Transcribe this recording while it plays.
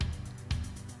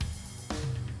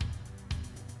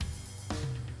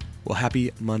Well,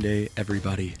 happy Monday,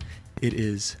 everybody. It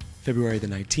is February the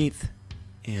 19th,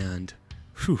 and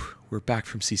we're back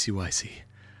from CCYC.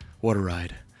 What a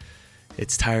ride.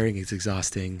 It's tiring, it's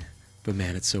exhausting, but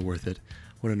man, it's so worth it.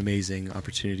 What an amazing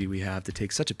opportunity we have to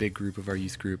take such a big group of our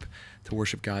youth group to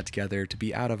worship God together, to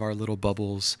be out of our little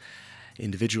bubbles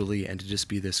individually, and to just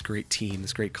be this great team,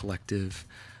 this great collective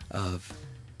of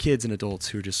kids and adults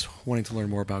who are just wanting to learn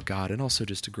more about God and also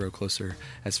just to grow closer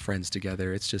as friends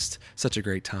together. It's just such a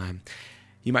great time.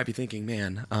 You might be thinking,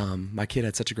 man, my kid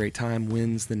had such a great time.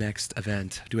 When's the next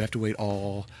event? Do we have to wait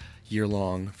all year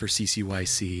long for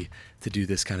CCYC to do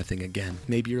this kind of thing again?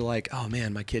 Maybe you're like, oh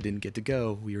man, my kid didn't get to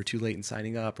go. We were too late in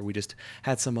signing up, or we just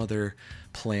had some other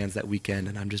plans that weekend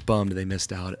and I'm just bummed they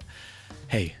missed out.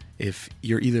 Hey, if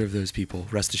you're either of those people,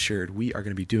 rest assured, we are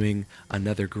going to be doing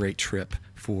another great trip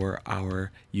for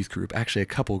our youth group. Actually, a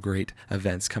couple great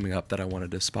events coming up that I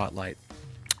wanted to spotlight.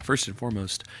 First and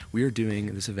foremost, we are doing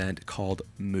this event called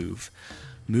Move.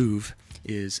 Move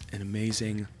is an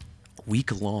amazing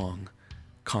week-long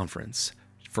conference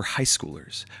for high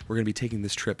schoolers. We're going to be taking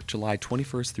this trip July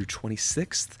 21st through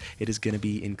 26th. It is going to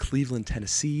be in Cleveland,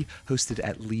 Tennessee, hosted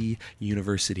at Lee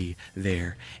University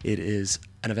there. It is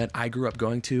an event I grew up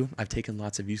going to. I've taken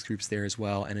lots of youth groups there as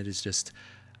well, and it is just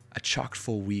a chock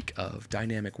full week of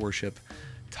dynamic worship,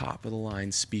 top of the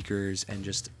line speakers, and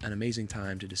just an amazing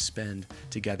time to just spend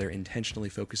together intentionally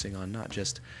focusing on not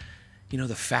just,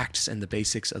 the facts and the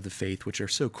basics of the faith, which are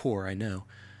so core, I know,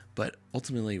 but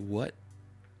ultimately what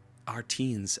our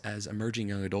teens as emerging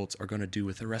young adults are going to do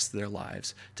with the rest of their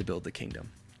lives to build the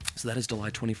kingdom. So that is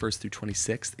July 21st through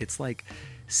 26th. It's like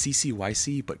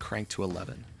CCYC, but cranked to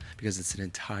 11 because it's an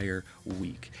entire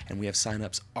week. And we have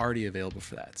signups already available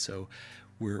for that. So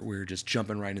we're just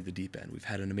jumping right into the deep end. We've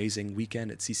had an amazing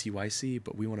weekend at CCYC,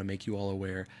 but we want to make you all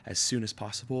aware as soon as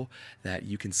possible that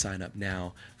you can sign up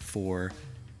now for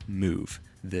Move,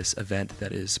 this event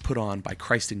that is put on by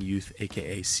Christ in Youth,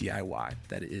 aka CIY.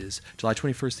 That is July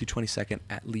 21st through 22nd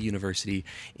at Lee University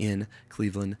in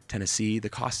Cleveland, Tennessee. The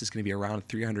cost is going to be around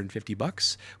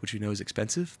 $350, which we know is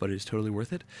expensive, but it is totally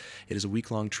worth it. It is a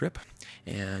week-long trip,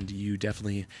 and you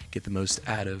definitely get the most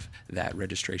out of that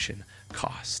registration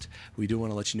cost. We do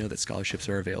want to let you know that scholarships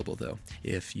are available, though.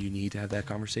 If you need to have that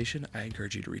conversation, I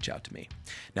encourage you to reach out to me.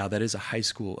 Now, that is a high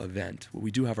school event. We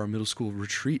do have our middle school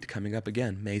retreat coming up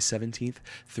again, May 17th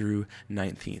through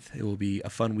 19th. It will be a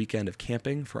fun weekend of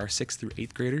camping for our 6th through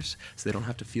 8th graders, so they don't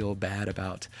have to feel bad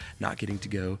about not getting to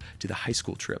go to the high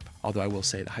school trip. Although I will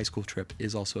say the high school trip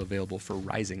is also available for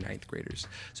rising 9th graders.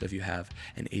 So if you have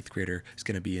an 8th grader who's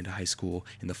going to be into high school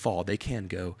in the fall, they can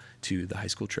go to the high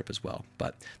school trip as well.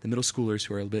 But the middle schoolers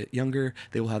who are a little bit younger,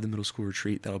 they will have the middle school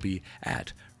retreat that'll be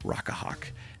at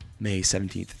Rockahawk, May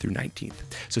 17th through 19th.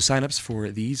 So signups for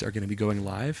these are going to be going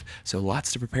live. So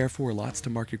lots to prepare for, lots to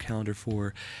mark your calendar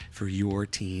for your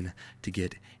teen to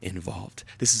get involved.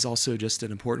 This is also just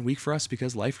an important week for us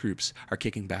because life groups are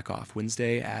kicking back off.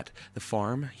 Wednesday at the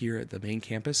farm here at the main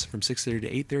campus from 6:30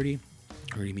 to 8:30.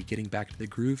 We're going to be getting back to the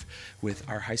groove with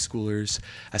our high schoolers,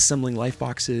 assembling life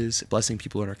boxes, blessing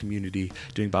people in our community,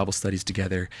 doing Bible studies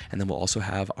together, and then we'll also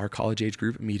have our college age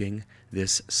group meeting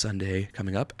this Sunday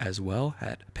coming up as well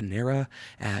at Panera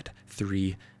at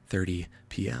 3:30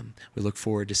 p.m. We look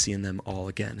forward to seeing them all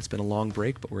again. It's been a long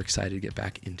break, but we're excited to get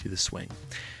back into the swing.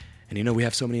 And we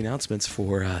have so many announcements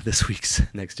for this week's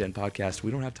Next Gen podcast.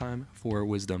 We don't have time for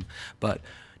wisdom, but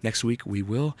next week we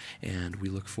will, and we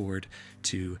look forward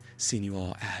to seeing you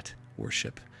all at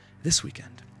worship this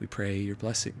weekend. We pray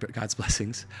God's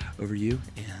blessings over you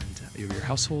and over your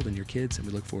household and your kids, and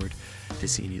we look forward to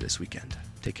seeing you this weekend.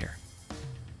 Take care.